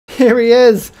Here he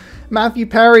is. Matthew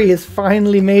Perry has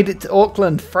finally made it to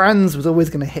Auckland. Franz was always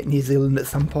going to hit New Zealand at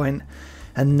some point.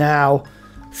 And now,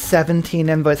 17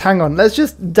 envoys. Hang on, let's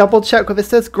just double check what this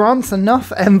says. Grants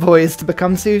enough envoys to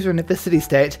become suzerain of the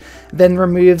city-state, then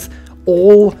removes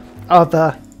all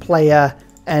other player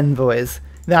envoys.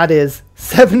 That is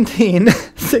 17,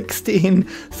 16,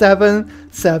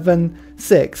 7, 7,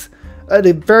 6. At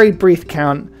a very brief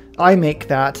count, I make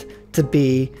that to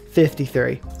be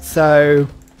 53. So,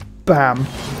 bam.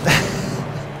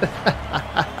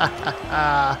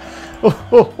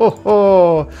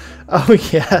 Oh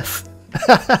yes.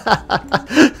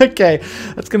 Okay,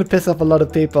 that's going to piss off a lot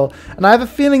of people. And I have a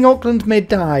feeling Auckland may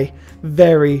die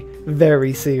very,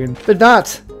 very soon. But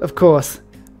that, of course,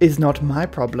 is not my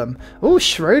problem. Oh,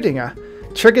 Schrödinger.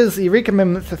 Triggers Eureka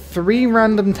moment for 3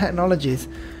 random technologies.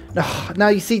 Now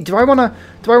you see, do I wanna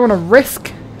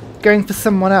risk going for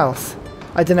someone else?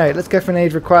 I don't know, let's go for an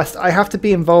aid request. I have to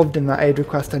be involved in that aid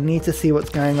request. I need to see what's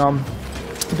going on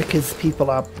because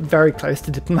people are very close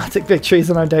to diplomatic victories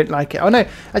and I don't like it. Oh no,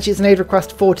 actually it's an aid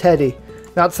request for Teddy.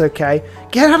 That's okay.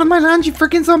 Get out of my land, you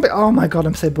freaking zombie! Oh my god,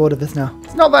 I'm so bored of this now.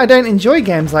 It's not that I don't enjoy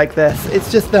games like this. It's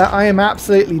just that I am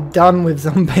absolutely done with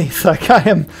zombies. Like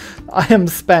I am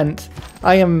spent.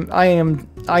 I am,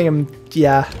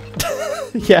 yeah.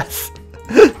 Yes.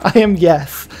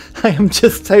 Yes. I am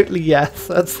just totally yes.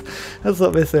 That's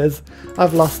what this is.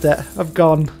 I've lost it. I've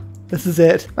gone. This is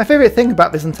it. My favourite thing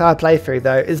about this entire playthrough,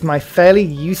 though, is my fairly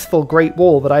useful Great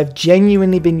Wall that I've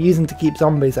genuinely been using to keep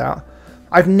zombies out.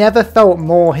 I've never felt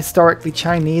more historically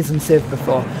Chinese and Civ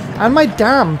before. And my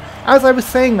dam, as I was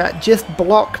saying that, just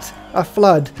blocked a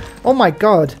flood. Oh my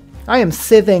god. I am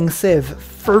civing Civ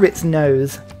through its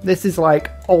nose. This is like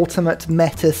ultimate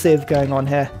meta Civ going on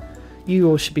here. You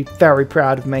all should be very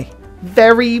proud of me.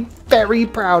 Very, very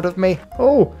proud of me.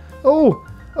 Oh, oh,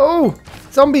 oh,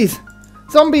 zombies,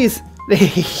 zombies.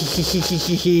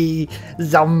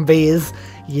 Zombies.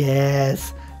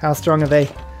 Yes. How strong are they?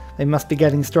 They must be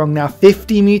getting strong now.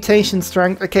 50 mutation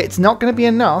strength. Okay, it's not going to be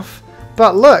enough.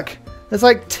 But look, there's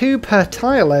like 2 per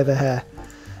tile over here.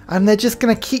 And they're just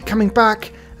going to keep coming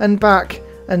back and back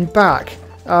and back.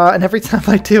 And every time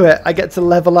I do it, I get to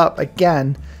level up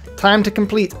again. Time to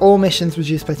complete all missions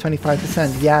reduced by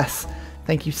 25%. Yes.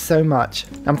 Thank you so much.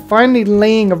 I'm finally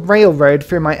laying a railroad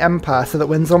through my empire so that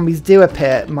when zombies do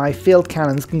appear, my field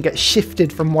cannons can get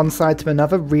shifted from one side to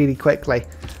another really quickly.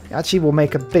 It actually will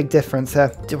make a big difference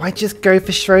here. Do I just go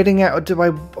for Schrödinger or do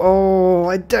I... Oh,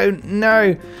 I don't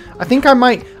know. I think I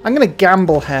might... I'm going to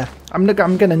gamble here. I'm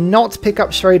going to not pick up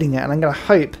Schrödinger and I'm going to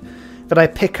hope that I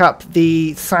pick up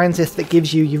the scientist that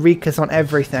gives you Eurekas on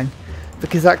everything.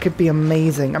 Because that could be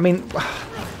amazing. I mean,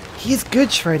 he's good,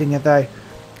 Schrödinger, though.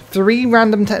 3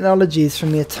 random technologies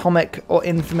from the atomic or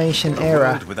information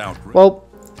era. Well,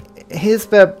 here's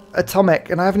the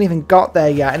atomic, and I haven't even got there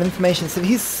yet, and information, so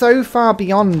he's so far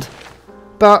beyond.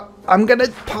 But I'm going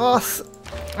to pass.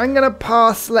 I'm going to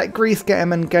pass, let Greece get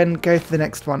him, and go for the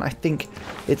next one. I think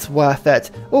it's worth it.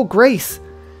 Oh, Grace.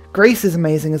 Grace is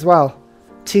amazing as well.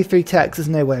 2-3 techs, there's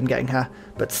no way I'm getting her.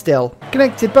 But still.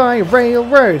 Connected by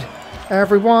railroad.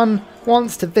 Everyone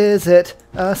wants to visit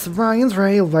Ursa Ryan's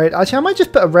railroad. Actually, I might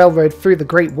just put a railroad through the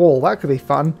Great Wall. That could be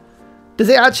fun. Does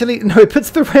it actually... No, it puts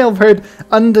the railroad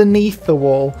underneath the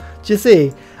wall. Do you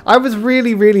see? I was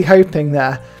really, really hoping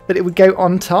there that it would go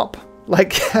on top,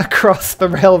 like across the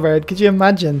railroad. Could you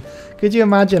imagine? Could you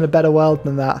imagine a better world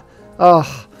than that?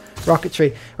 Oh,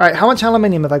 rocketry. Right, how much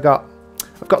aluminium have I got?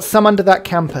 I've got some under that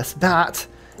campus. That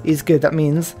is good. That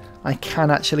means I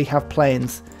can actually have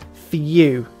planes for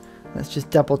you. Let's just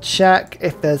double check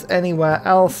if there's anywhere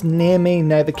else near me.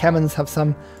 No, the Khmers have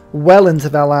some well into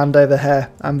their land over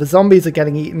here. And the zombies are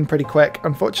getting eaten pretty quick,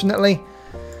 unfortunately.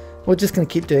 We're just going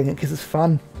to keep doing it because it's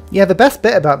fun. Yeah, the best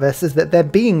bit about this is that they're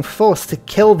being forced to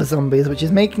kill the zombies, which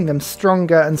is making them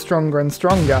stronger and stronger and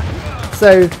stronger.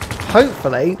 So,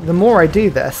 hopefully, the more I do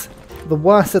this, the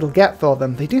worse it'll get for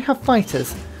them. They do have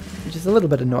fighters, which is a little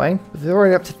bit annoying. But they're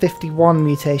already up to 51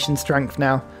 mutation strength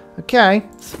now. Okay,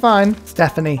 it's fine.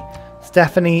 Stephanie.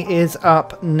 Stephanie is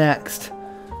up next.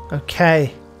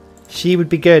 Okay. She would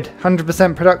be good.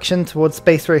 100% production towards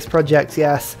space race projects,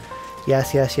 yes.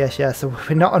 Yes, yes, yes, yes. So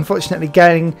we're not unfortunately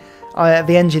getting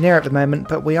the engineer at the moment,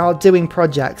 but we are doing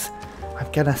projects. I'm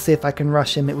going to see if I can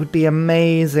rush him. It would be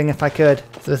amazing if I could.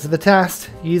 So this is the test.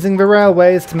 Using the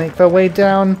railways to make their way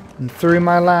down and through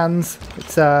my lands.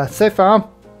 It's, so far,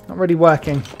 not really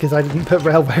working because I didn't put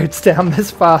railroads down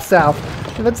this far south.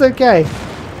 But that's okay.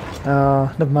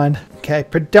 Oh, never mind. Okay,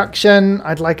 production.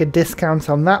 I'd like a discount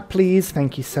on that, please.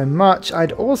 Thank you so much.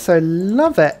 I'd also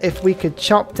love it if we could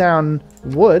chop down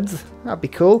woods. That'd be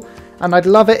cool. And I'd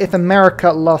love it if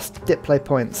America lost diplo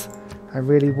points. I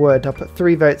really would. I'll put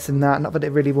 3 votes in that. Not that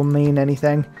it really will mean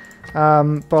anything.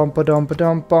 Bom, ba-dom,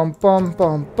 ba-dom, bom, bom,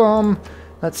 bom, bom.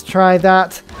 Let's try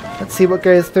that. Let's see what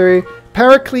goes through.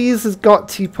 Pericles has got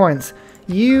 2 points.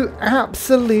 You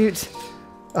absolute...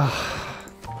 Oh,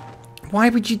 why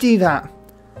would you do that?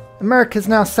 America's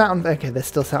now sat on... Okay, they're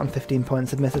still sat on 15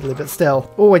 points, admittedly, but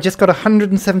still. Oh, I just got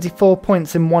 174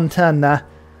 points in 1 turn there.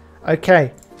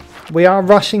 Okay. We are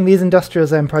rushing these industrial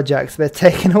zone projects. They're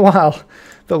taking a while.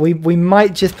 But we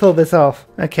might just pull this off.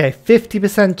 Okay,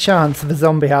 50% chance of a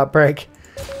zombie outbreak.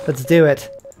 Let's do it.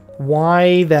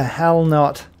 Why the hell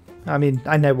not? I mean,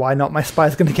 I know why not. My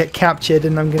spy's going to get captured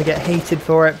and I'm going to get hated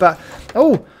for it. But,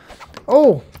 oh,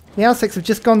 the Aztecs have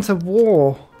just gone to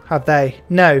war, have they?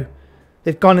 No,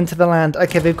 they've gone into the land.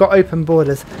 Okay, they've got open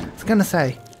borders. I was going to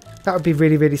say, that would be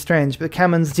really, really strange. But the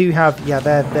Khmers do have, yeah,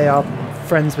 they are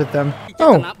friends with them.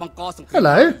 Oh,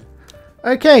 hello.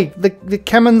 Okay, the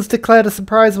Khmers declared a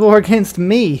surprise war against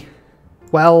me.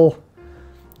 Well,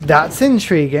 that's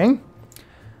intriguing.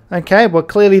 Okay, well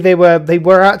clearly they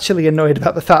were actually annoyed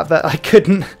about the fact that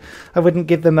I wouldn't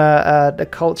give them a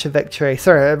culture victory,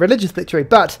 sorry, a religious victory,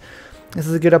 but this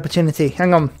is a good opportunity.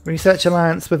 Hang on, research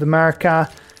alliance with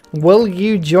America. Will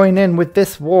you join in with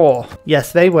this war?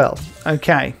 Yes, they will.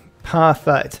 Okay,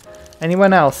 perfect.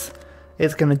 Anyone else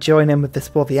is going to join in with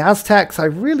this war? The Aztecs, I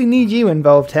really need you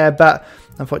involved here, but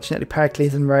unfortunately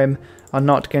Pericles and Rome are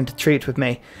not going to treat with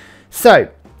me. So,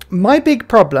 my big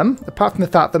problem, apart from the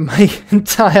fact that my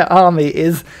entire army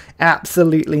is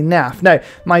absolutely naff. No,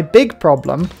 my big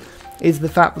problem is the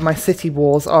fact that my city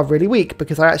walls are really weak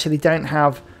because I actually don't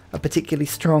have a particularly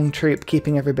strong troop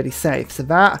keeping everybody safe. So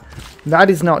that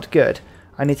is not good.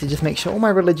 I need to just make sure all my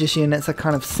religious units are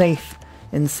kind of safe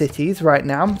in cities right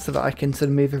now so that I can sort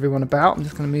of move everyone about. I'm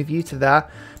just going to move you to there.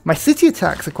 My city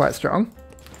attacks are quite strong.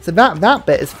 So that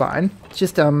bit is fine. It's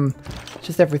just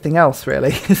everything else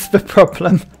really is the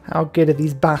problem. How good are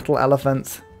these battle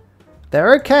elephants?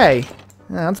 They're okay.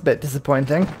 Yeah, that's a bit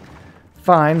disappointing.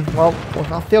 Fine. Well,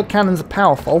 our field cannons are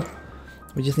powerful.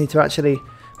 We just need to actually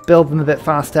build them a bit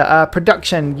faster.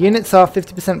 Production units are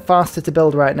 50% faster to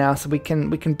build right now, so we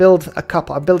can build a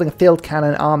couple. I'm building a field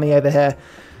cannon army over here.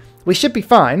 We should be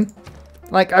fine.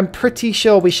 Like, I'm pretty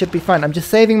sure we should be fine. I'm just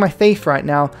saving my faith right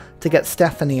now to get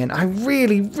Stephanie in. I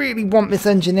really, really want this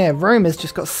engineer. Rome has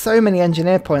just got so many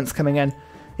engineer points coming in.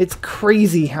 It's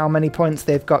crazy how many points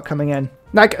they've got coming in.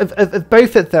 Like, of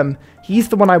both of them, he's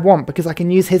the one I want because I can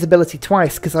use his ability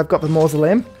twice because I've got the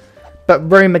mausoleum.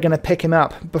 But Rome are going to pick him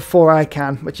up before I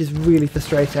can, which is really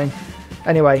frustrating.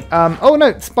 Anyway, oh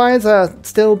no, spies are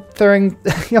still throwing...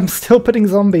 I'm still putting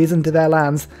zombies into their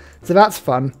lands. So that's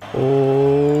fun.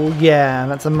 Oh, yeah,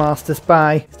 that's a master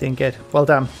spy. He's doing good. Well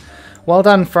done. Well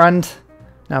done, friend.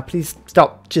 Now, please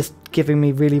stop just giving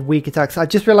me really weak attacks. I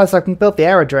just realised I can build the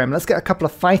aerodrome. Let's get a couple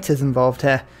of fighters involved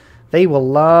here. They will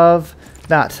love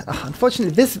that. Oh,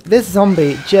 unfortunately, this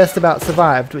zombie just about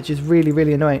survived, which is really,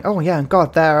 really annoying. Oh, yeah, and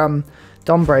God, their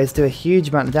Dombres do a huge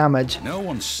amount of damage.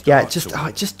 Yeah, it just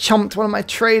chomped one of my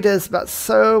traders. That's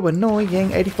so annoying.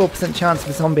 84% chance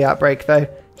of a zombie outbreak, though.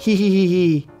 Hee hee hee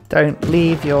hee. Don't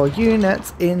leave your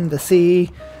units in the sea.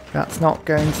 That's not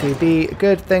going to be a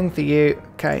good thing for you.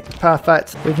 Okay,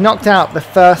 perfect. We've knocked out the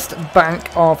first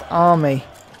bank of army.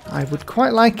 I would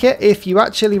quite like it if you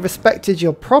actually respected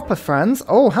your proper friends.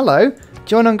 Oh, hello.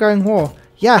 Join ongoing war.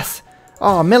 Yes.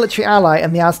 Oh, military ally,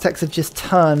 and the Aztecs have just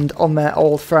turned on their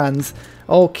old friends.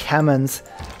 Oh, Khmers.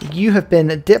 You have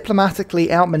been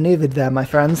diplomatically outmaneuvered there, my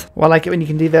friends. Well, I like it when you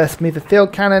can do this. Move a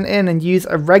field cannon in and use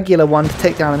a regular one to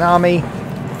take down an army.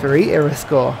 3 era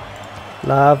score.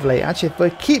 Lovely. Actually, if we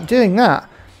keep doing that,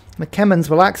 the Khmers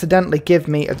will accidentally give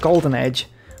me a golden age,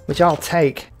 which I'll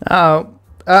take.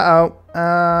 Uh-oh.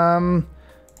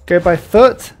 Go by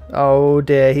foot? Oh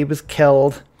dear, he was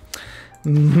killed.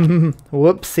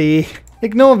 Whoopsie.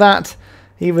 Ignore that.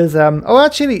 He was, oh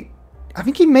actually, I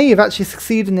think he may have actually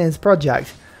succeeded in his project,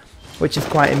 which is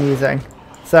quite amusing.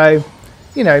 So,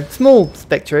 you know, small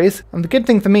victories. And the good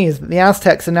thing for me is that the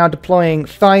Aztecs are now deploying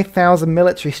 5,000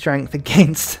 military strength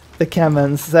against the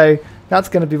Khmers, so that's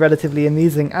going to be relatively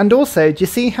amusing. And also, do you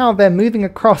see how they're moving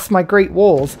across my Great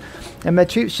Walls and their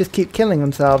troops just keep killing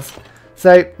themselves?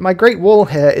 So my Great Wall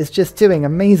here is just doing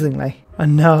amazingly.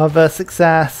 Another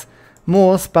success.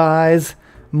 More spies.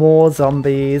 More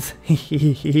zombies.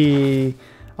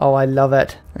 Oh, I love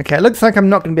it. Okay, it looks like I'm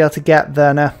not going to be able to get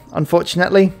Werner,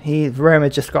 unfortunately. Rome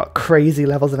has just got crazy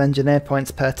levels of engineer points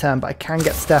per turn, but I can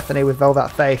get Stephanie with all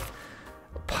that faith.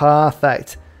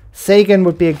 Perfect. Sagan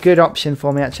would be a good option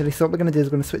for me, actually. So what we're going to do is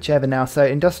we're going to switch over now. So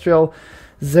industrial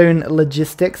zone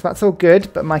logistics. That's all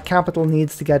good, but my capital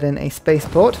needs to get in a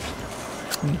spaceport.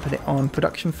 I'm going to put it on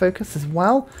production focus as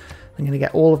well. I'm going to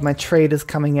get all of my traders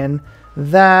coming in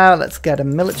there. Let's get a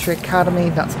military academy.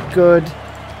 That's good.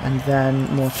 And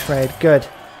then more trade. Good.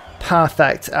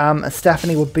 Perfect.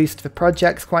 Stephanie will boost the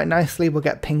projects quite nicely. We'll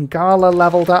get Pingala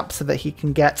leveled up so that he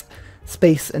can get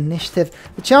space initiative.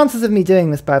 The chances of me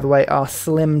doing this, by the way, are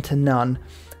slim to none,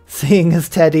 seeing as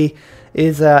Teddy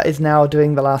is now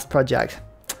doing the last project,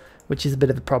 which is a bit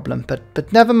of a problem.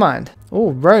 But never mind.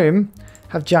 Oh, Rome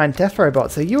have giant death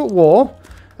robots. Are you at war?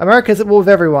 America's at war with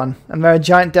everyone, and there are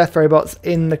giant death robots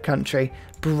in the country.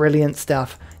 Brilliant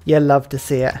stuff. You love to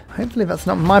see it. Hopefully that's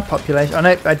not my population. Oh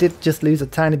no, I did just lose a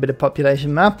tiny bit of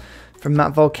population there from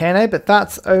that volcano, but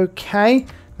that's okay.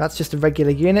 That's just a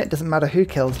regular unit. Doesn't matter who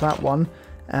kills that one.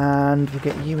 And we'll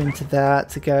get you into there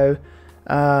to go.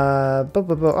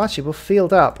 Actually, we'll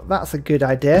field up. That's a good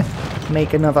idea.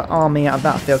 Make another army out of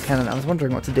that field cannon. I was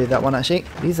wondering what to do with that one, actually.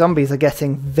 These zombies are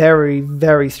getting very,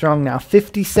 very strong now.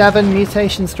 57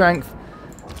 mutation strength.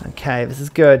 Okay, this is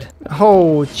good.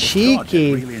 Oh,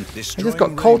 cheeky. I just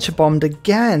got culture bombed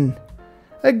again.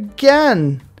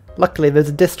 Again. Luckily, there's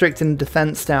a district in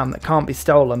defense town that can't be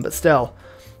stolen, but still.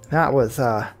 That was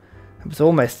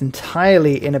almost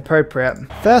entirely inappropriate.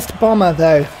 First bomber,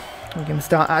 though. We're going to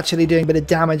start actually doing a bit of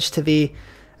damage to the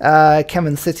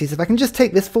Khmer cities. If I can just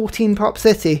take this 14 pop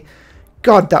city,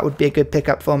 God, that would be a good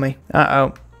pickup for me.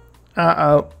 Uh-oh.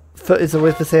 Uh-oh. Foot is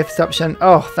always the safest option.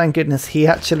 Oh, thank goodness he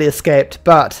actually escaped.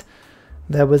 But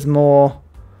there was more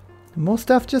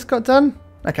stuff just got done.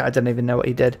 Okay, I don't even know what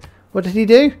he did. What did he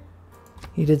do?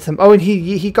 He did some... Oh, and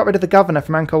he got rid of the governor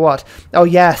from Angkor Wat. Oh,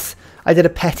 yes. I did a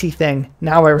petty thing.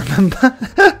 Now I remember.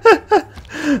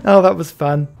 Oh, that was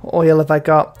fun. What oil have I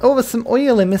got? Oh, there's some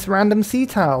oil in this random sea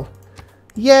tile.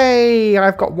 Yay!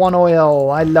 I've got 1 oil.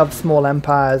 I love small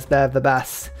empires. They're the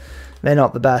best. They're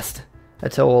not the best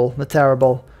at all. They're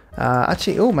terrible.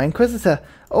 Actually, oh, my Inquisitor.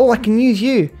 Oh, I can use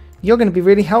you. You're going to be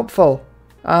really helpful.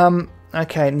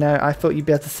 Okay, no, I thought you'd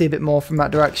be able to see a bit more from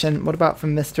that direction. What about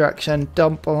from this direction?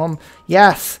 Dump bomb.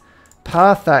 Yes!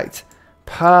 Perfect.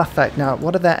 Perfect. Now,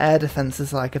 what are their air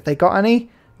defenses like? Have they got any?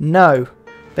 No,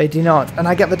 they do not. And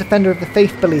I get the Defender of the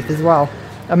Faith belief as well.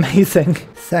 Amazing.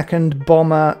 Second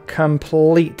bomber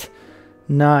complete.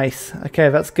 Nice. Okay,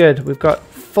 that's good. We've got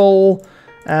full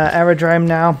aerodrome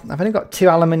now. I've only got 2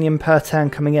 aluminium per turn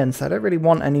coming in, so I don't really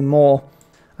want any more,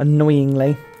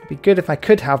 annoyingly. It'd be good if I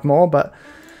could have more, but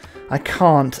I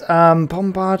can't.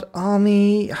 Bombard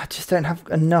army. I just don't have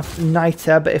enough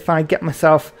niter, but if I get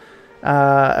myself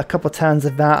a couple turns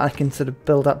of that, I can sort of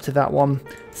build up to that one.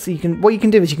 So what you can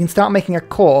do is you can start making a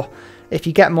core. If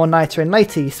you get more niter in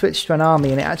later, you switch to an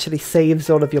army and it actually saves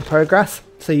all of your progress.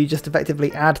 So you just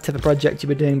effectively add to the project you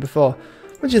were doing before,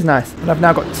 which is nice. And I've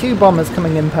now got 2 bombers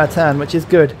coming in per turn, which is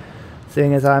good,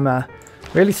 seeing as I'm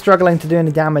really struggling to do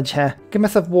any damage here. Give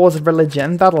myself Wars of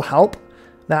Religion, that'll help.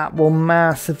 That will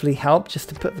massively help, just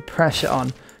to put the pressure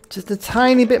on. Just a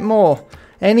tiny bit more.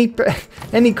 Any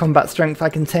combat strength I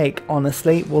can take,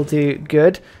 honestly, will do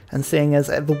good. And seeing as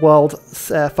the world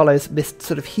follows this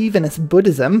sort of heathenist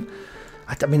Buddhism,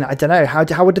 I mean, I don't know,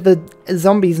 how would the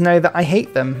zombies know that I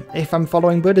hate them if I'm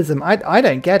following Buddhism? I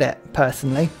don't get it,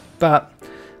 personally. But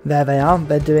there they are,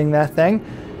 they're doing their thing.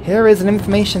 Here is an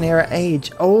information era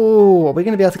age. Oh, are we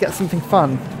going to be able to get something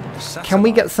fun? Can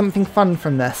we get something fun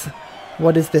from this?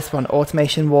 What is this one?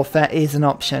 Automation warfare is an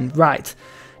option. Right.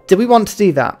 Do we want to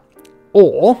do that?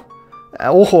 Or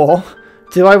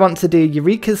do I want to do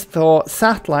Eurekas for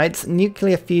satellites,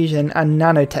 nuclear fusion, and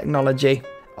nanotechnology?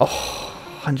 Oh,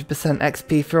 100%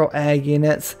 XP for all air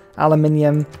units.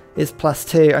 Aluminium is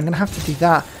 +2. I'm going to have to do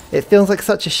that. It feels like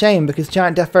such a shame because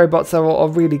giant death robots are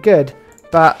really good.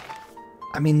 But,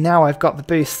 I mean, now I've got the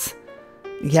boosts.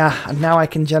 Yeah, and now I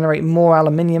can generate more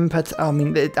aluminium, but I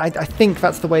mean, I think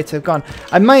that's the way to have gone.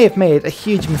 I may have made a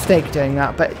huge mistake doing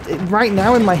that, but right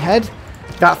now in my head,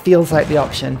 that feels like the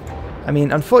option. I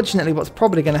mean, unfortunately, what's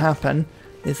probably going to happen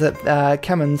is that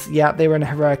Khmer's, yeah, they were in a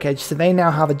heroic age, so they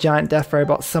now have a giant death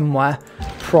robot somewhere,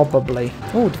 probably.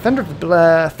 Oh, Defender of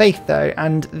the Faith, though,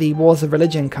 and the Wars of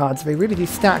Religion cards, they really do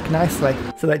stack nicely.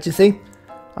 So, like you see,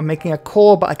 I'm making a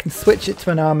core, but I can switch it to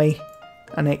an army,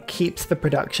 and it keeps the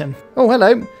production. Oh,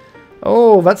 hello.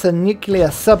 Oh, that's a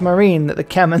nuclear submarine that the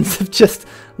Khmers have just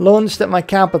launched at my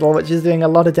capital, which is doing a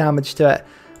lot of damage to it.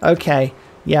 Okay,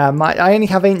 yeah, I only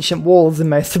have ancient walls in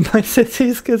most of my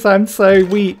cities because I'm so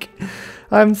weak.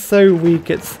 I'm so weak,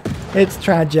 it's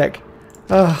tragic.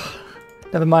 Oh,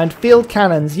 never mind. Field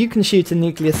cannons, you can shoot a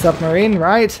nuclear submarine,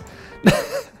 right?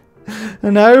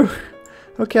 No?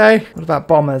 Okay. What about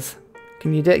bombers?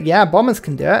 Can you do it? Yeah, bombers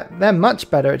can do it. They're much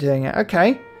better at doing it.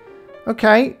 Okay.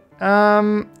 Okay.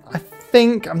 I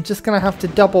think I'm just going to have to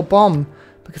double bomb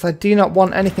because I do not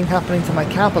want anything happening to my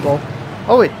capital.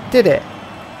 Oh, it did it.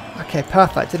 Okay,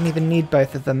 perfect. Didn't even need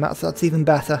both of them. That's even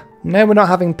better. No, we're not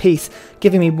having peace.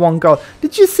 Giving me 1 gold.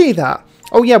 Did you see that?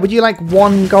 Oh yeah, would you like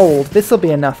 1 gold? This'll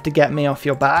be enough to get me off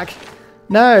your back.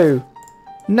 No.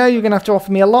 No, you're going to have to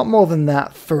offer me a lot more than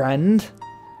that, friend.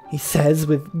 He says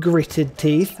with gritted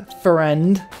teeth,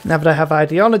 friend. Now that I have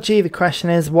ideology, the question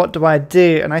is, what do I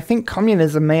do? And I think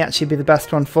communism may actually be the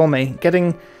best one for me.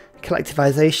 Getting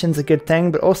collectivization's a good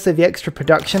thing, but also the extra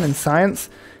production and science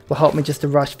will help me just to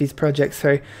rush these projects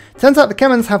through. Turns out the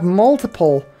Khmers have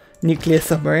multiple nuclear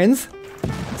submarines.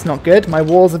 It's not good. My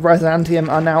walls of Byzantium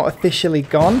are now officially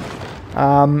gone.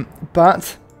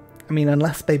 But, I mean,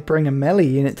 unless they bring a melee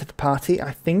unit to the party,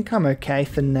 I think I'm okay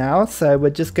for now. So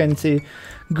we're just going to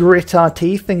grit our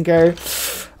teeth and go,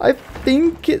 I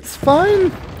think it's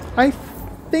fine. I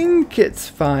think it's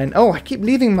fine. Oh, I keep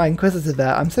leaving my Inquisitor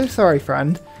there. I'm so sorry,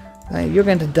 friend. You're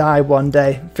going to die one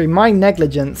day through my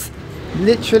negligence.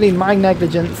 Literally my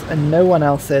negligence and no one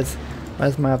else's.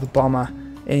 Where's my other bomber?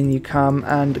 In you come,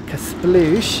 and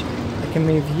kasploosh. I can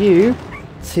move you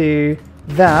to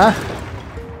there.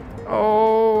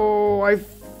 Oh, I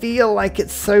feel like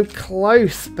it's so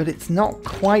close, but it's not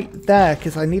quite there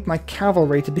because I need my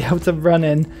cavalry to be able to run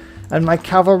in, and my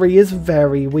cavalry is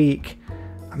very weak.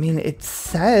 I mean, it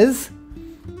says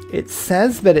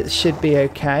that it should be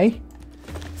okay.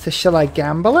 So shall I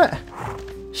gamble it?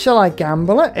 Shall I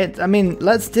gamble it? I mean,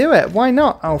 let's do it. Why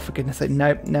not? Oh, for goodness sake.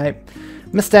 Nope, nope.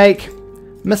 Mistake.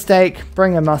 Mistake.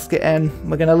 Bring a musket in.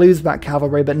 We're going to lose that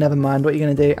cavalry, but never mind. What are you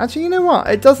going to do? Actually, you know what?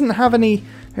 It doesn't have any...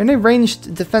 There are no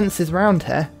ranged defences around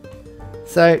here.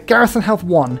 So, garrison health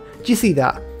 1. Do you see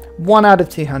that? 1 out of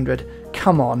 200.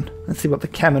 Come on. Let's see what the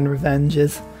Khmer revenge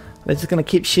is. They're just going to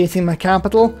keep shooting my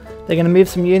capital. They're going to move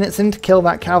some units in to kill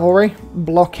that cavalry.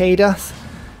 Blockade us.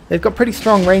 They've got pretty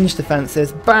strong range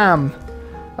defences. Bam!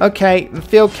 Okay, the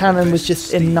field cannon was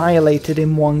just annihilated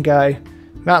in one go.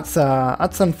 That's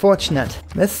unfortunate.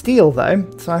 There's steel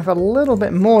though, so I have a little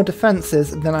bit more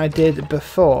defences than I did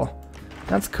before.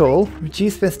 That's cool.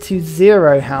 Reduce this to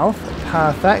 0 health.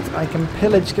 Perfect. I can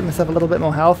pillage, get myself a little bit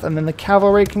more health, and then the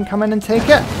cavalry can come in and take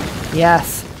it.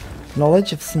 Yes.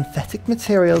 Knowledge of synthetic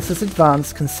materials has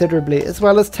advanced considerably, as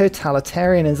well as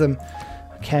totalitarianism.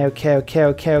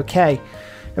 Okay.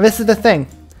 And this is the thing.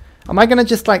 Am I going to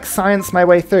just like science my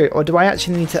way through, or do I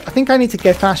actually need to... I think I need to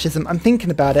go fascism. I'm thinking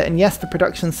about it, and yes, the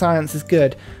production science is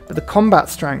good, but the combat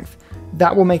strength,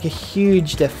 that will make a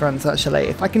huge difference actually.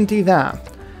 If I can do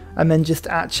that, and then just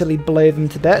actually blow them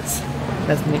to bits.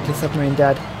 There's the nuclear submarine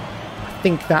dead. I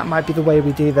think that might be the way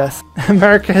we do this.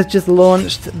 America has just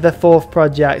launched the 4th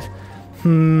project.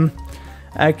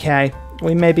 Okay,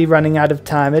 we may be running out of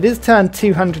time. It is turn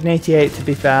 288 to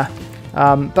be fair.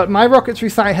 But my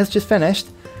rocketry site has just finished.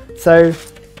 So,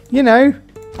 you know,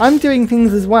 I'm doing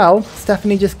things as well.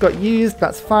 Stephanie just got used,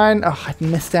 that's fine. Oh, I'd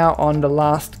missed out on the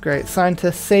last great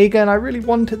scientist, Sagan. I really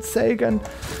wanted Sagan.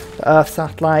 The Earth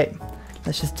satellite.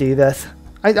 Let's just do this.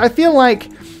 I feel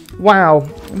like, wow,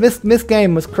 this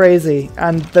game was crazy,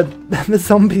 and the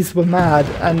zombies were mad,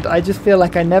 and I just feel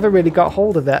like I never really got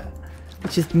hold of it,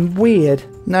 which is weird.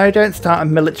 No, don't start a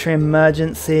military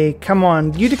emergency. Come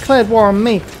on, you declared war on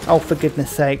me. Oh, for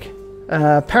goodness sake.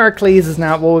 Pericles is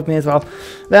now at war with me as well.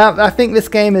 Now, I think this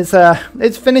game is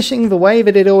it's finishing the way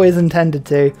that it always intended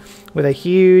to, with a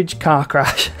huge car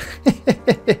crash.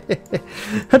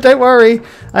 Don't worry,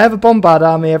 I have a bombard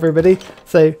army, everybody,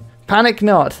 so panic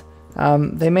not.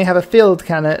 They may have a field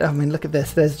cannon. I mean, look at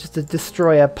this. There's just a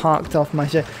destroyer parked off my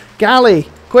ship. Galley,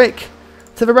 quick,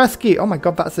 to the rescue. Oh my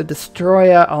god, that's a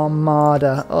destroyer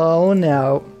armada. Oh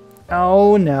no.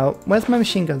 Oh no. Where's my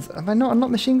machine guns? Have I not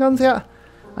unlocked machine guns yet?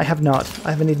 I have not. I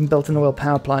haven't even built an oil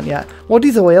power plant yet. What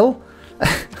is oil?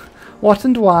 What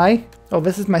and why? Oh,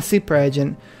 this is my super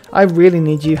agent. I really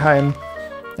need you home.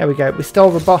 There we go. We stole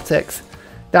robotics.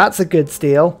 That's a good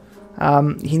steal.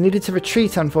 He needed to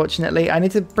retreat, unfortunately. I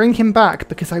need to bring him back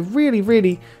because I really,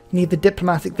 really need the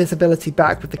diplomatic visibility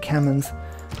back with the Khmers.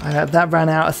 That ran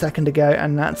out a second ago,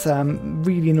 and that's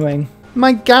really annoying.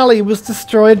 My galley was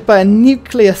destroyed by a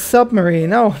nuclear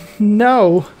submarine. Oh,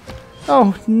 no.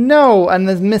 Oh no, and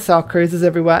there's missile cruisers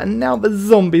everywhere, and now the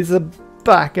zombies are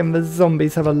back, and the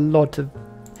zombies have a lot of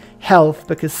health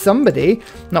because somebody,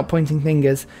 not pointing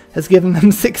fingers, has given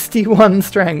them 61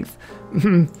 strength.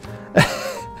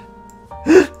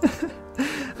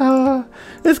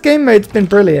 This game mode's been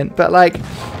brilliant, but like,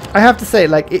 I have to say,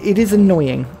 like, it is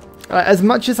annoying. As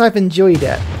much as I've enjoyed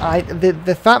it,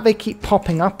 the fact they keep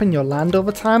popping up in your land all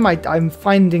the time, I'm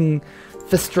finding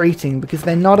frustrating because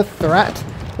they're not a threat.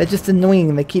 They're just annoying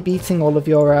and they keep eating all of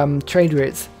your trade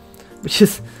routes, which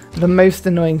is the most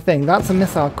annoying thing. That's a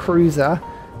missile cruiser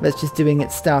that's just doing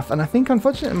its stuff. And I think,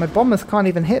 unfortunately, my bombers can't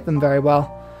even hit them very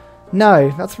well.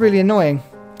 No, that's really annoying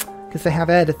because they have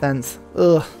air defense.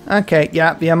 Ugh. Okay,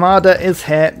 yeah, the Armada is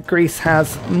here. Greece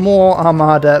has more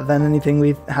Armada than anything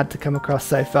we've had to come across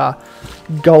so far.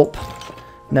 Gulp.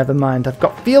 Never mind. I've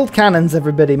got field cannons,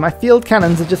 everybody. My field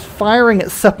cannons are just firing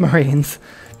at submarines.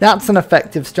 That's an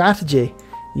effective strategy.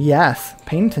 Yes,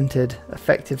 patented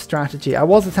effective strategy. I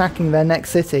was attacking their next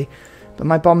city, but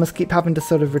my bombers keep having to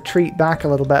sort of retreat back a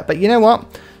little bit. But you know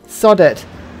what? Sod it.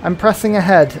 I'm pressing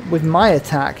ahead with my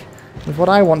attack, with what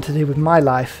I want to do with my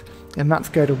life, and that's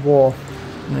go to war.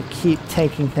 I'm going to keep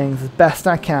taking things as best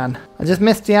I can. I just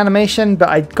missed the animation, but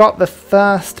I got the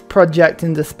first project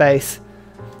into space.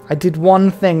 I did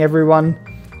one thing, everyone.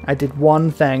 I did one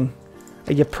thing.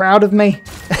 Are you proud of me?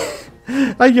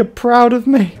 Are you proud of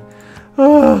me?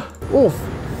 Oh,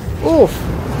 oof.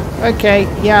 Oof. Okay,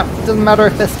 yeah, doesn't matter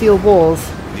if they're steel walls.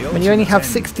 When you only have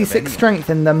 66 strength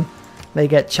in them, they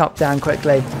get chopped down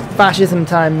quickly. Fascism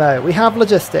time, though. We have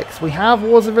logistics. We have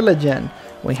wars of religion.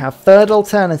 We have third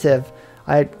alternative.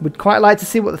 I would quite like to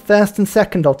see what the first and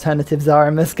second alternatives are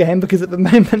in this game, because at the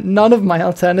moment, none of my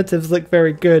alternatives look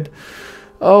very good.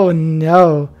 Oh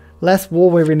no, less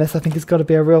war weariness I think has got to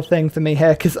be a real thing for me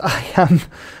here, because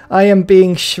I am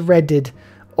being shredded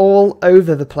all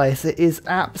over the place. It is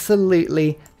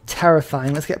absolutely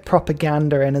terrifying. Let's get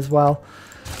propaganda in as well.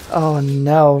 Oh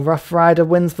no, Rough Rider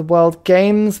wins the World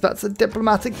Games. That's a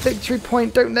diplomatic victory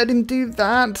point. Don't let him do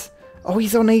that. Oh,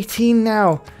 he's on 18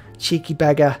 now. Cheeky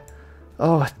beggar.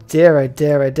 Oh dear, oh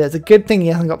dear, oh dear. It's a good thing he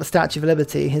hasn't got the Statue of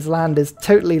Liberty. His land is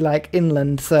totally like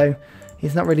inland, so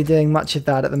he's not really doing much of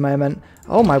that at the moment.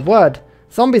 Oh my word.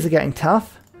 Zombies are getting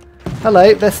tough.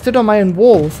 Hello, they're stood on my own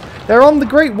walls. They're on the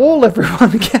Great Wall,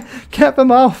 everyone. Get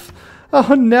them off.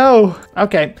 Oh no.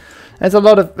 Okay. There's a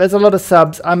lot of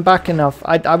subs. I'm backing off.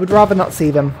 I would rather not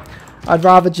see them. I'd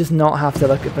rather just not have to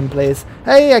look at them, please.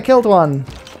 Hey, I killed one.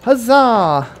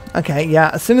 Huzzah. Okay,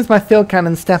 yeah, as soon as my field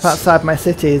cannons step outside my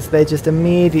cities, they just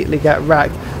immediately get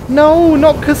wrecked. No,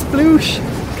 not Kasploosh.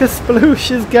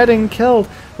 Kasploosh is getting killed.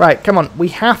 Right, come on. We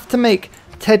have to make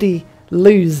Teddy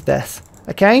lose this,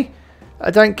 okay?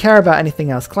 I don't care about anything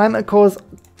else. Climate cause,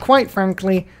 quite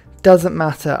frankly, doesn't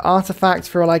matter. Artifacts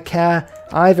for all I care.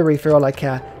 Ivory for all I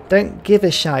care. Don't give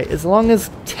a shite. As long as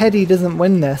Teddy doesn't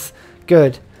win this,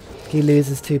 good. He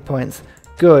loses 2 points.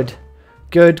 Good.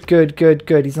 Good, good, good,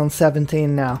 good. He's on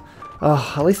 17 now.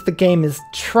 Oh, at least the game is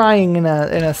trying in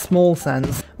a small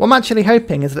sense. What I'm actually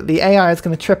hoping is that the AI is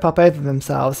going to trip up over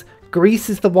themselves. Greece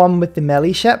is the one with the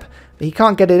melee ship, but he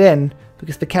can't get it in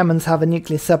because the Khmers have a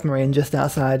nuclear submarine just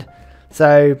outside.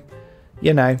 So,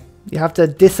 you know, you have to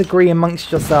disagree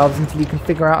amongst yourselves until you can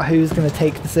figure out who's going to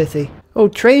take the city. Oh,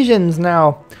 Trajan's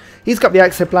now. He's got the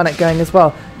exoplanet going as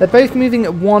well. They're both moving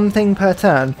at one thing per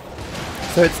turn.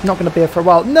 So it's not going to be for a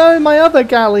while. No, my other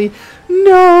galley!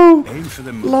 No!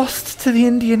 Lost to the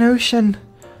Indian Ocean.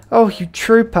 Oh, you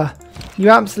trooper. You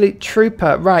absolute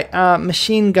trooper. Right,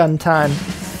 machine gun time.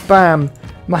 Bam.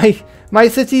 My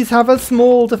cities have a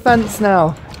small defense now.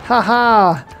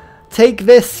 Haha. Take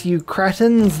this, you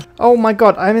cretins. Oh my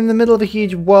god, I'm in the middle of a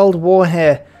huge world war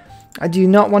here. I do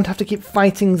not want to have to keep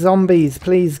fighting zombies.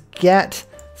 Please get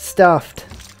stuffed.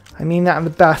 I mean that in the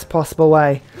best possible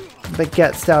way. But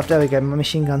get stuffed. There we go. My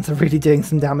machine guns are really doing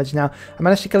some damage now. I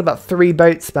managed to kill about 3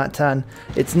 boats that turn.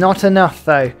 It's not enough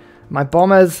though. My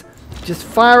bombers just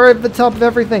fire over the top of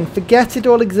everything. Forget it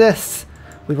all exists.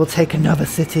 We will take another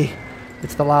city.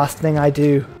 It's the last thing I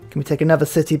do. Can we take another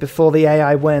city before the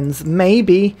AI wins?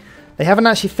 Maybe. They haven't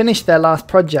actually finished their last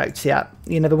projects yet.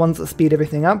 You know, the ones that speed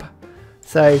everything up.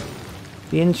 So,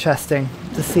 be interesting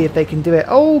to see if they can do it.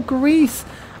 Oh, Greece!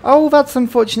 Oh, that's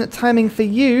unfortunate timing for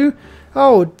you.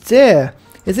 Oh dear.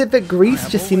 Is it that Greece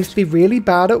just seems to be really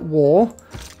bad at war?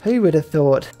 Who would have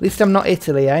thought? At least I'm not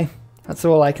Italy, eh? That's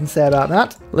all I can say about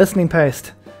that. Listening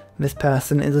post. This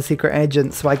person is a secret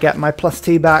agent, so I get my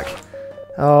 +2 back.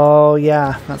 Oh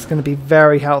yeah, that's going to be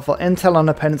very helpful. Intel on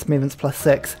opponent's movements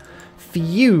 +6. For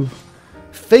you.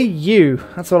 For you.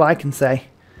 That's all I can say.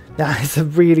 That is a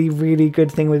really, really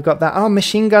good thing we've got that. Oh,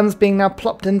 machine guns being now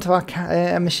plopped into our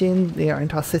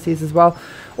into our cities as well.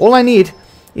 All I need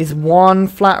is one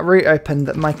flat route open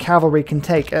that my cavalry can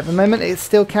take. At the moment, it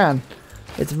still can.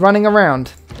 It's running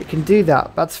around. It can do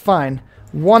that. That's fine.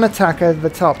 One attack over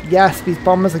the top. Yes, these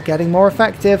bombers are getting more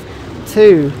effective.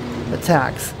 2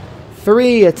 attacks.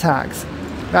 3 attacks.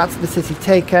 That's the city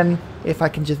taken. If I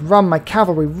can just run my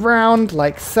cavalry round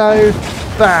like so.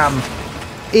 Bam.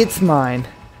 It's mine.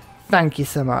 Thank you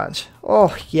so much.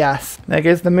 Oh, yes. There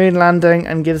goes the moon landing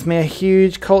and gives me a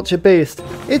huge culture boost.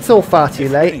 It's all far too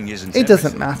late. It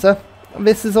doesn't matter.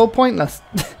 This is all pointless.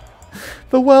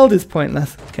 The world is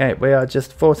pointless. Okay, we are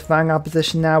just fortifying our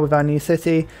position now with our new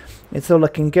city. It's all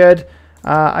looking good.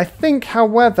 I think,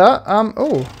 however,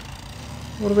 oh,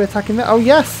 what are we attacking there? Oh,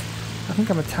 yes. I think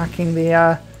I'm attacking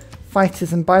the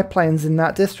fighters and biplanes in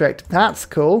that district. That's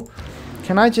cool.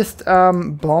 Can I just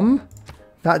bomb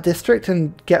that district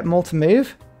and get more to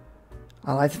move?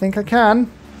 I like to think I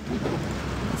can.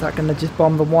 Is that going to just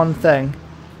bomb the one thing?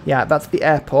 Yeah, that's the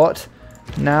airport.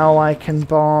 Now I can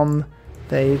bomb...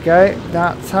 There you go.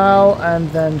 That tile. And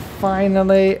then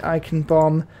finally I can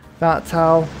bomb that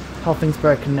tile. Whole thing's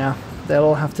broken now. They'll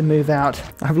all have to move out.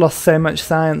 I've lost so much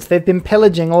science. They've been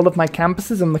pillaging all of my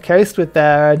campuses on the coast with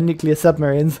their nuclear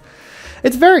submarines.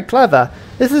 It's very clever.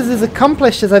 This is as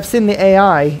accomplished as I've seen the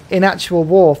AI in actual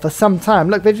war for some time.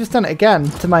 Look, they've just done it again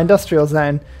to my industrial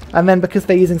zone. And then because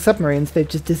they're using submarines, they've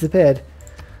just disappeared.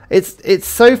 It's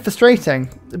so frustrating.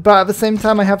 But at the same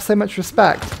time, I have so much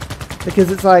respect.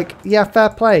 Because it's like, yeah, fair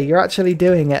play. You're actually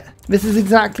doing it. This is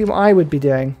exactly what I would be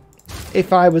doing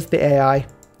if I was the AI.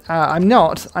 I'm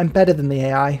not. I'm better than the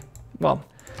AI. Well,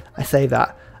 I say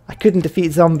that. I couldn't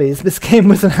defeat zombies. This game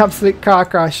was an absolute car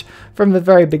crash from the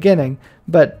very beginning.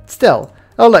 But still.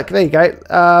 Oh, look. There you go.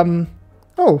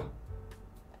 Oh.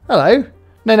 Hello.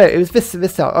 No, it was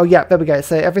this tile. Oh, yeah. There we go.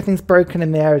 So everything's broken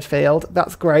in the airfield.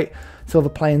 That's great. So all the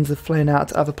planes have flown out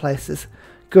to other places.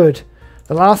 Good.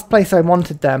 The last place I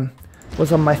wanted them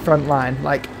was on my front line.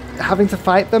 Like, having to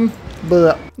fight them?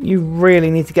 Blech. You really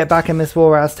need to get back in this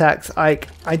war, Aztecs. I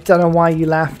don't know why you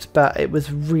left, but it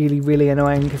was really, really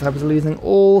annoying because I was losing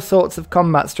all sorts of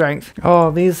combat strength.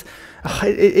 Oh, these...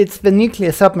 it's the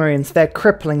nuclear submarines. They're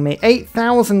crippling me.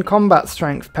 8,000 combat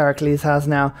strength Pericles has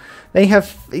now. They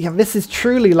have... Yeah, this is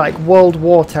truly like World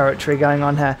War territory going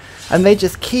on here. And they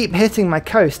just keep hitting my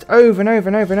coast over and over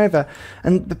and over and over.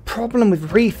 And the problem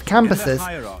with Reef campuses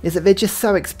is that they're just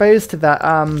so exposed to that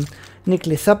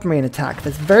nuclear submarine attack.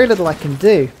 There's very little I can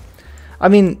do. I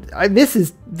mean, this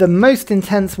is the most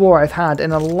intense war I've had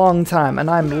in a long time. And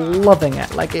I'm loving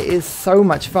it. Like, it is so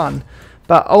much fun.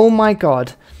 But, oh my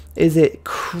god... Is it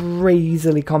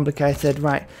crazily complicated?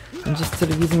 Right, I'm just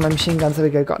sort of using my machine guns. There we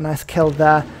go, got a nice kill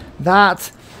there. That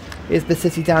is the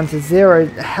city down to 0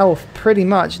 health, pretty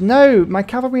much. No, my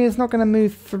cavalry is not going to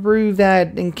move through their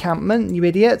encampment, you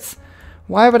idiots.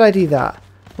 Why would I do that?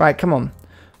 Right, come on.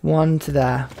 1 to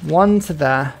there, 1 to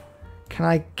there. Can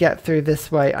I get through this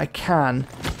way? I can.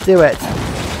 Do it.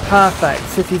 Perfect,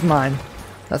 city's mine.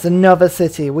 That's another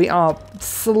city. We are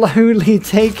slowly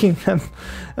taking them.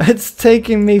 It's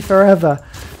taking me forever.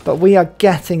 But we are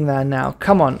getting there now.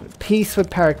 Come on. Peace with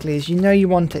Pericles. You know you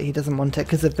want it. He doesn't want it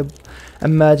because of the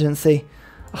emergency.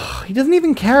 Oh, he doesn't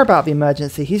even care about the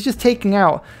emergency. He's just taking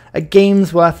out a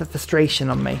game's worth of frustration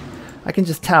on me. I can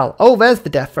just tell. Oh, there's the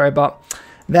death robot.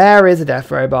 There is a death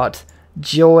robot.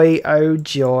 Joy, oh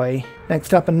joy.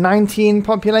 Next up, a 19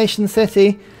 population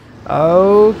city.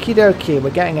 Okie dokie,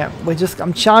 we're getting it.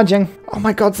 I'm charging. Oh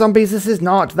my god, zombies, this is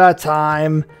not the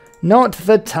time. Not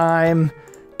the time.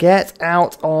 Get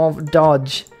out of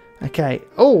Dodge. Okay.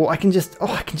 Oh, I can just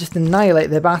annihilate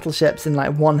their battleships in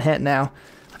like one hit now.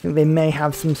 I think they may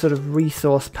have some sort of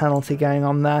resource penalty going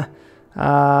on there.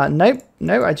 Nope.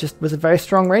 No, I just was a very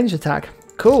strong range attack.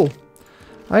 Cool.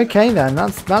 Okay then,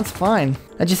 that's fine.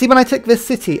 And you see, when I took this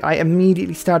city, I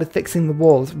immediately started fixing the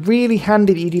walls. Really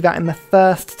handy that you do that in the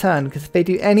first turn, because if they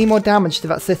do any more damage to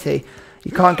that city,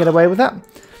 you can't get away with that.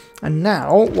 And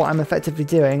now, what I'm effectively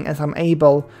doing is I'm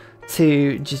able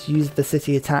to just use the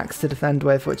city attacks to defend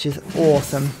with, which is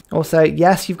awesome. Also,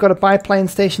 yes, you've got a biplane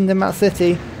stationed in that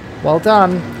city. Well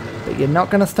done. But you're not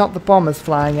going to stop the bombers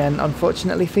flying in,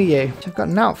 unfortunately for you. I've got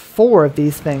now 4 of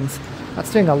these things.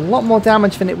 That's doing a lot more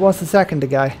damage than it was a second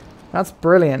ago. That's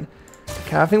brilliant.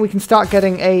 Okay, I think we can start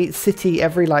getting a city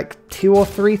every like 2 or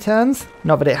 3 turns.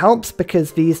 Not that it helps,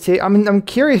 because these two... I mean, I'm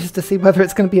curious to see whether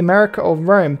it's going to be America or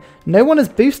Rome. No one has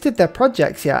boosted their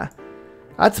projects yet.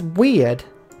 That's weird.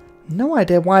 No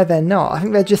idea why they're not. I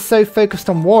think they're just so focused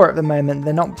on war at the moment,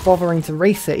 they're not bothering to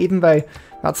race it, even though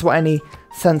that's what any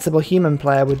sensible human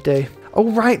player would do.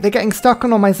 Oh right, they're getting stuck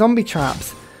on all my zombie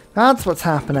traps. That's what's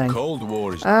happening. Cold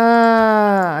War is...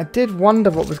 I did wonder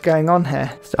what was going on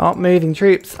here. Start moving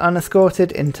troops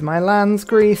unescorted into my lands,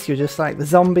 Greece. You're just like the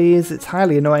zombies. It's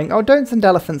highly annoying. Oh, don't send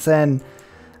elephants in.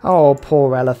 Oh,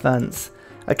 poor elephants.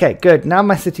 Okay, good. Now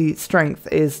my city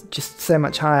strength is just so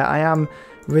much higher. I am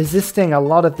resisting a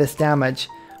lot of this damage.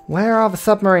 Where are the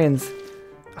submarines?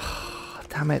 Oh,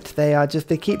 damn it.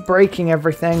 They keep breaking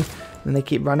everything. And they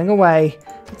keep running away.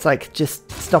 It's like,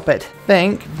 just stop it. I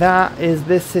think that is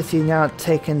this city now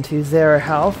taken to 0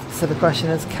 health. So the question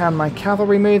is, can my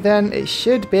cavalry move in? It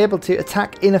should be able to.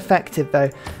 Attack ineffective though.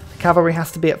 The cavalry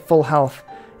has to be at full health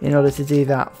in order to do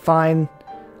that. Fine.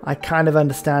 I kind of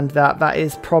understand that. That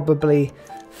is probably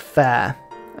fair.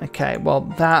 Okay, well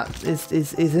that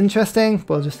is interesting.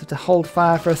 We'll just have to hold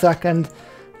fire for a second.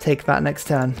 Take that next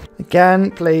turn.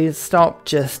 Again, please stop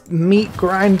just meat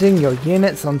grinding your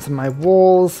units onto my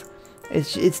walls.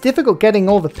 It's difficult getting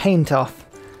all the paint off.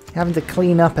 Having to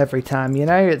clean up every time, you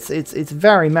know? It's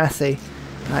very messy.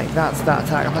 Like, that's that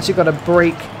attack. I've actually got to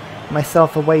break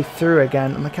myself a way through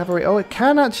again. And my cavalry, oh, it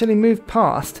can actually move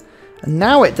past. And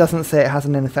now it doesn't say it has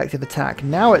an ineffective attack.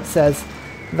 Now it says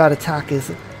that attack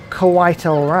is quite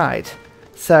alright.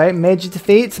 So, major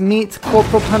defeats meets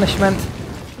corporal punishment.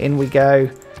 In we go.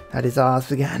 That is ours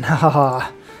again. Ha ha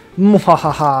ha.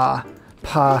 Mwahaha.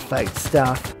 Perfect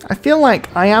stuff. I feel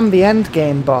like I am the end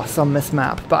game boss on this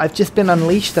map, but I've just been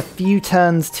unleashed a few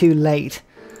turns too late.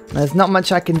 There's not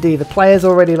much I can do. The player's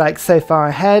already like so far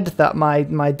ahead that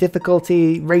my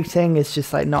difficulty rating is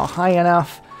just like not high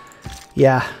enough.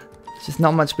 Yeah, there's just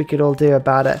not much we could all do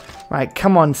about it. Right,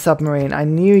 come on submarine. I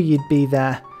knew you'd be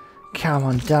there. Come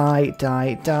on, die,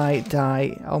 die, die,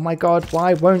 die. Oh my god,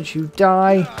 why won't you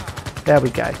die? There we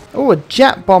go. Oh, a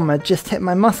jet bomber just hit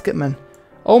my musketman.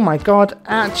 Oh my god,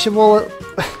 actual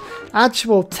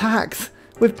attacks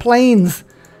with planes.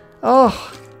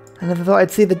 Oh, I never thought I'd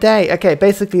see the day. Okay,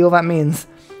 basically all that means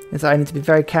is that I need to be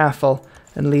very careful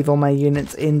and leave all my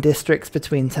units in districts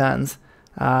between turns.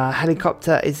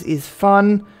 Helicopter is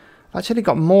fun. I've actually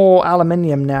got more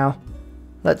aluminium now.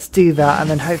 Let's do that, and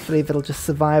then hopefully it'll just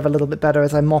survive a little bit better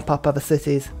as I mop up other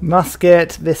cities.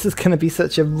 Musket, this is going to be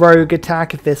such a rogue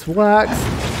attack if this works.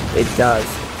 It does.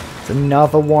 It's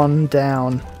another one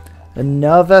down.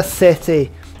 Another city.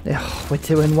 Oh, we're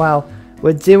doing well.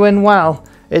 We're doing well.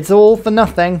 It's all for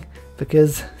nothing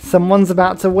because someone's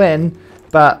about to win,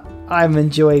 but I'm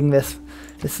enjoying this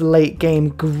late game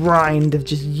grind of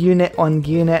just unit on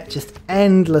unit, just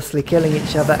endlessly killing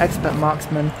each other. Expert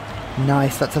marksman.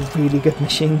 Nice, that's a really good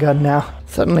machine gun now.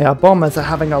 Suddenly our bombers are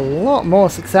having a lot more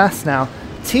success now.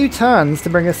 2 turns to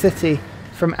bring a city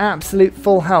from absolute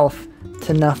full health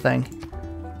to nothing.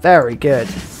 Very good.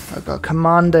 I've got a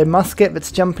commando musket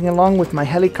that's jumping along with my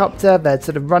helicopter. They're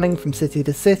sort of running from city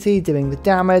to city, doing the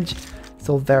damage. It's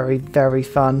all very, very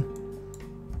fun.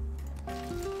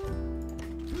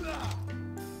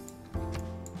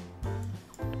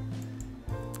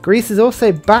 Greece is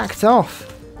also backed off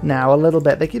now a little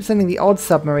bit. They keep sending the odd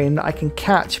submarine that I can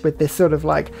catch with this sort of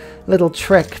like little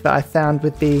trick that I found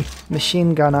with the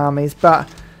machine gun armies, but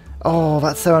oh,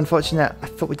 that's so unfortunate. I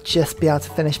thought we'd just be able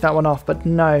to finish that one off, but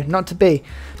no, not to be.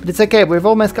 But it's okay, we've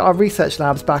almost got our research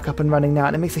labs back up and running now,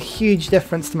 and it makes a huge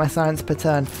difference to my science per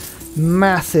turn.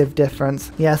 Massive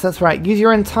difference. Yes, that's right, use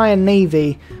your entire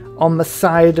navy on the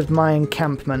side of my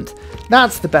encampment.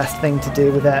 That's the best thing to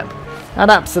do with it. That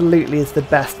absolutely is the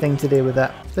best thing to do with it.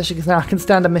 Especially because now I can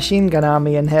stand a machine gun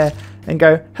army in here and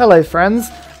go, hello friends,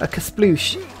 a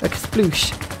kasploosh,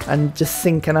 and just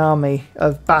sink an army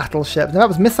of battleships. Now that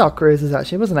was missile cruisers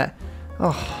actually, wasn't it?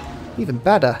 Oh, even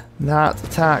better. That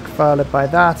attack followed by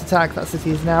that attack. That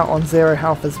city is now on 0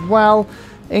 health as well.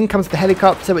 In comes the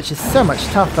helicopter, which is so much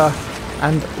tougher,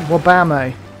 and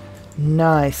wabamo.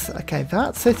 Nice. Okay,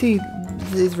 that city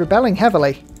is rebelling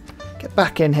heavily. Get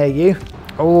back in here, you.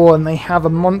 Oh, and they have a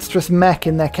monstrous mech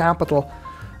in their capital.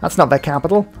 That's not their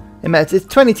capital. It's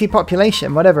 22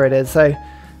 population, whatever it is, so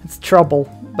it's trouble.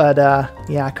 But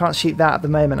yeah, I can't shoot that at the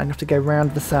moment. I'm going to have to go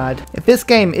round the side. If this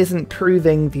game isn't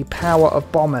proving the power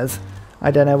of bombers, I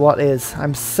don't know what is.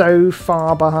 I'm so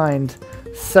far behind.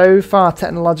 So far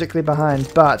technologically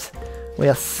behind, but we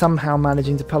are somehow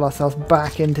managing to pull ourselves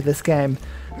back into this game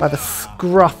by the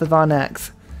scruff of our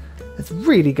necks. It's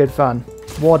really good fun.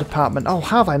 War Department. Oh,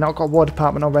 have I not got War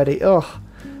Department already? Ugh.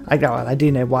 I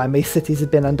do know why. My cities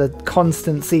have been under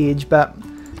constant siege, but,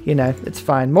 you know, it's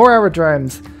fine. More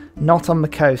aerodromes. Not on the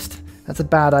coast. That's a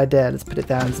bad idea. Let's put it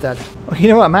there instead. Oh, you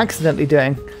know what I'm accidentally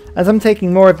doing? As I'm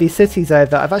taking more of these cities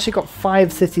over, I've actually got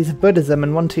 5 cities of Buddhism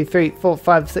and 1, 2, 3, 4,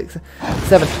 5, 6,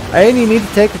 7. I only need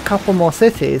to take a couple more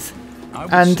cities,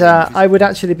 and I would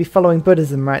actually be following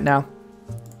Buddhism right now.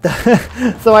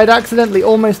 So I'd accidentally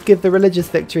almost give the religious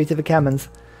victory to the Khmers.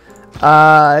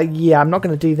 Yeah, I'm not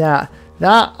going to do that.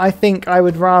 That, I think I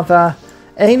would rather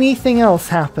anything else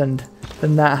happened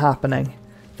than that happening.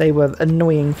 They were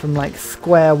annoying from like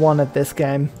square one of this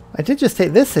game. I did just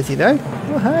take this city though.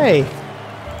 Oh hey,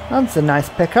 that's a nice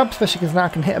pickup, especially because now I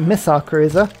can hit a missile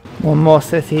cruiser. One more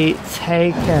city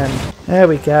taken. There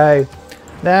we go.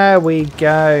 There we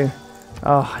go.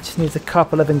 Oh, I just need a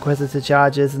couple of Inquisitor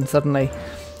charges and suddenly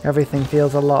everything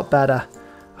feels a lot better.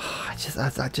 Oh, I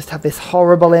just have this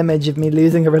horrible image of me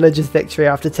losing a religious victory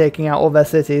after taking out all their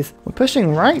cities. We're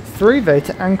pushing right through though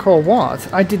to Angkor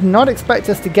Wat. I did not expect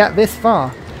us to get this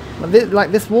far.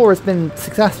 Like this war has been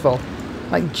successful.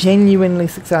 Like genuinely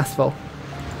successful.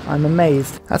 I'm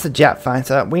amazed. That's a jet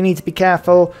fighter. We need to be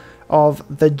careful of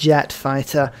the jet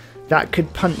fighter. That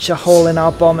could punch a hole in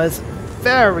our bombers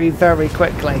very, very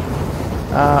quickly.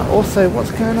 Also,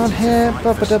 what's going on here?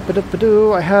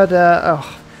 I heard,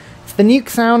 it's the nuke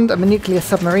sound and the nuclear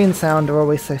submarine sound are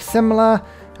always so similar.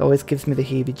 It always gives me the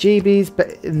heebie-jeebies,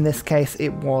 but in this case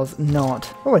it was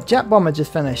not. Oh, a jet bomber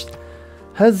just finished.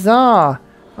 Huzzah!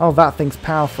 Oh, that thing's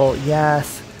powerful.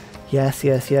 Yes. Yes,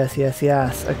 yes, yes, yes,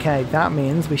 yes. Okay, that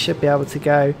means we should be able to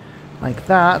go like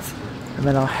that. And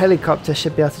then our helicopter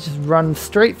should be able to just run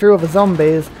straight through all the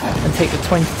zombies and take the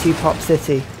 22 pop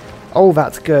city. Oh,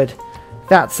 that's good.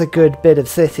 That's a good bit of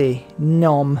city.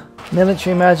 Nom.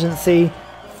 Military emergency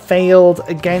failed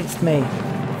against me.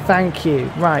 Thank you.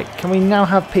 Right, can we now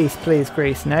have peace, please,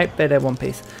 Greece? Nope, they don't want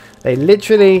peace. They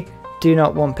literally do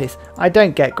not want peace. I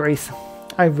don't get Greece.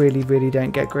 I really, really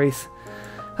don't get Greece.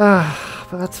 Ah,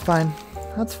 but that's fine.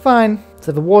 That's fine.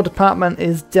 So the War Department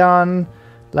is done.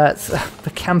 Let's... the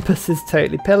campus is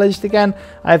totally pillaged again.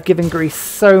 I've given Greece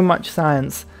so much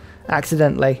science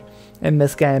accidentally in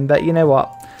this game, but you know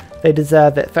what? They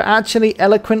deserve it. For actually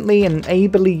eloquently and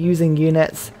ably using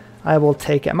units, I will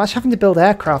take it. I'm actually having to build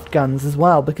aircraft guns as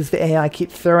well because the AI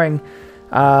keeps throwing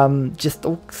just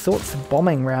all sorts of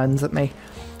bombing rounds at me.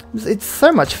 It's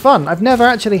so much fun. I've never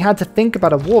actually had to think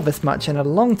about a war this much in a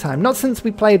long time. Not since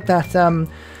we played that,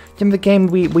 remember the game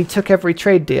we took every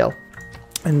trade deal?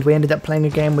 And we ended up playing a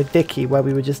game with Dicky where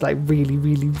we were just like really,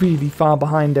 really, really far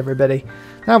behind everybody.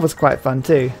 That was quite fun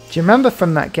too. Do you remember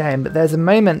from that game that there's a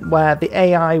moment where the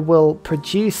AI will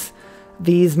produce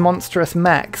these monstrous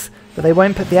mechs, but they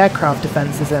won't put the aircraft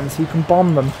defenses in so you can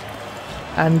bomb them.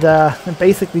 And it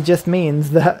basically just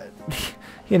means that,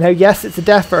 you know, yes, it's a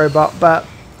death robot, but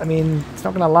I mean, it's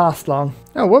not going to last long.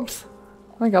 Oh, whoops.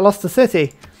 I think I lost the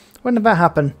city. When did that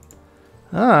happen?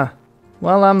 Ah.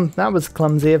 Well, that was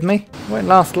clumsy of me. It won't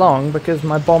last long because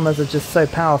my bombers are just so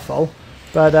powerful.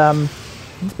 But,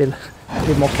 need to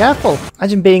be more careful.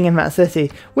 Imagine being in that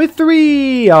city with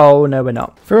 3... Oh, no, we're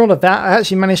not. For all of that, I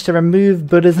actually managed to remove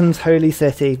Buddhism's holy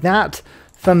city. That,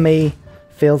 for me,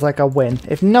 feels like a win.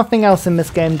 If nothing else in this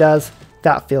game does,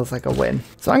 that feels like a win.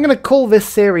 So I'm going to call this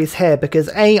series here because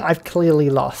A, I've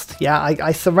clearly lost. Yeah,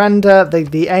 I surrender.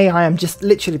 The AI, I'm just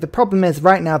literally... The problem is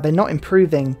right now they're not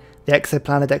improving the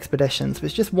exoplanet expeditions.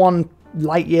 It's just 1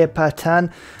 light year per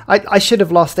turn. I should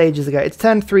have lost ages ago. It's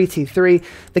turn 323.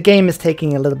 The game is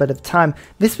taking a little bit of time.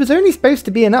 This was only supposed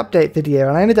to be an update video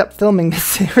and I ended up filming this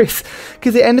series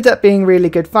because it ended up being really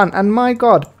good fun. And my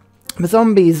god, the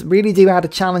zombies really do add a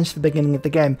challenge to the beginning of the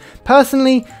game.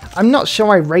 Personally, I'm not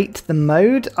sure I rate the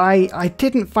mode. I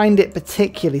didn't find it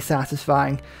particularly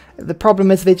satisfying. The problem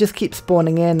is they just keep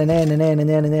spawning in and in and in and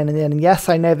in and in and in. And yes,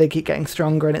 I know they keep getting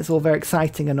stronger and it's all very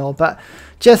exciting and all, but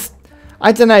just,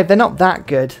 I don't know, they're not that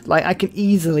good. Like, I can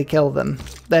easily kill them.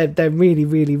 They're really,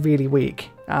 really, really weak.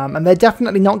 And they're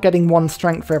definitely not getting 1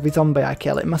 strength for every zombie I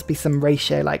kill. It must be some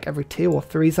ratio, like every 2 or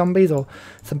 3 zombies, or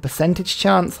some percentage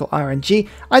chance, or RNG.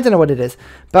 I don't know what it is,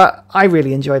 but I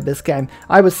really enjoyed this game.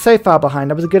 I was so far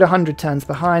behind. I was a good 100 turns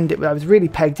behind. I was really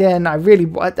pegged in. I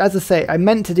really, as I say, I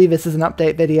meant to do this as an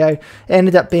update video. It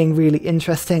ended up being really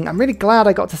interesting. I'm really glad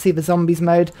I got to see the zombies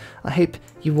mode. I hope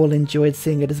you all enjoyed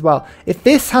seeing it as well. If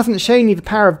this hasn't shown you the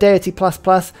power of Deity++,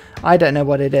 I don't know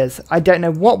what it is. I don't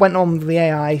know what went on with the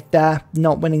AI there,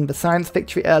 not winning the science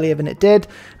victory earlier than it did,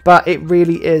 but it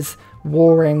really is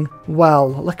warring well.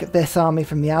 Look at this army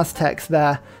from the Aztecs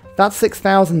there. That's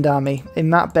 6,000 army in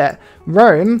that bit.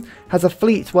 Rome has a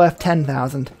fleet worth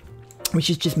 10,000. Which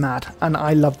is just mad, and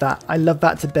I love that. I love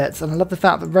that to bits, and I love the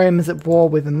fact that Rome is at war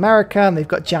with America, and they've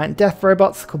got giant death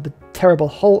robots called the Terrible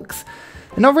Hulks.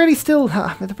 They're not really still...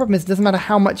 The problem is it doesn't matter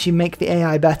how much you make the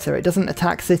AI better. It doesn't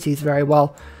attack cities very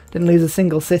well. Didn't lose a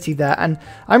single city there. And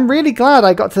I'm really glad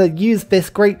I got to use this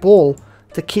Great Ball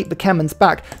to keep the Khmers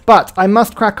back. But I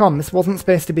must crack on. This wasn't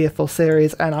supposed to be a full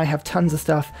series, and I have tons of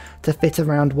stuff to fit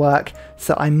around work.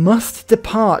 So I must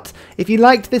depart. If you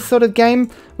liked this sort of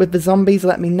game with the zombies,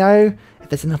 let me know.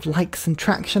 There's enough likes and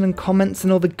traction and comments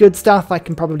and all the good stuff, I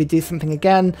can probably do something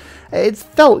again. It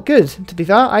felt good, to be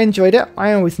fair. I enjoyed it.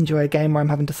 I always enjoy a game where I'm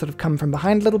having to sort of come from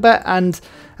behind a little bit, and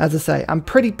as I say, I'm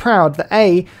pretty proud that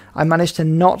A, I managed to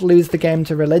not lose the game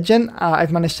to religion.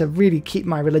 I've managed to really keep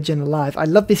my religion alive. I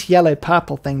love this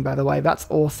yellow-purple thing, by the way. That's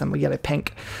awesome, or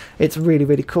yellow-pink. It's really,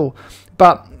 really cool.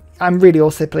 But I'm really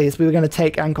also pleased. We were going to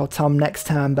take Angkor Thom next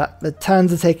turn, but the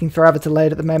turns are taking forever to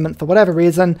load at the moment for whatever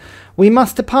reason. We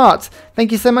must depart.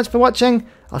 Thank you so much for watching.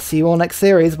 I'll see you all next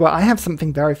series where I have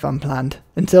something very fun planned.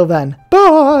 Until then,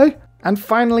 bye! And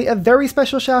finally, a very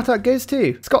special shout out goes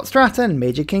to Scott Stratton,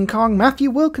 Major King Kong,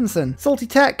 Matthew Wilkinson, Salty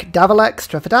Tech, Davalex,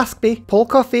 Trefford Askby, Paul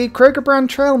Coffey, Kroger Brand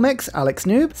Trail Mix, Alex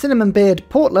Noob, Cinnamon Beard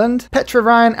Portland, Petra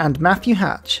Ryan, and Matthew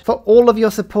Hatch. For all of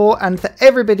your support and for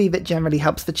everybody that generally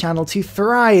helps the channel to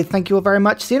thrive, thank you all very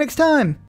much. See you next time!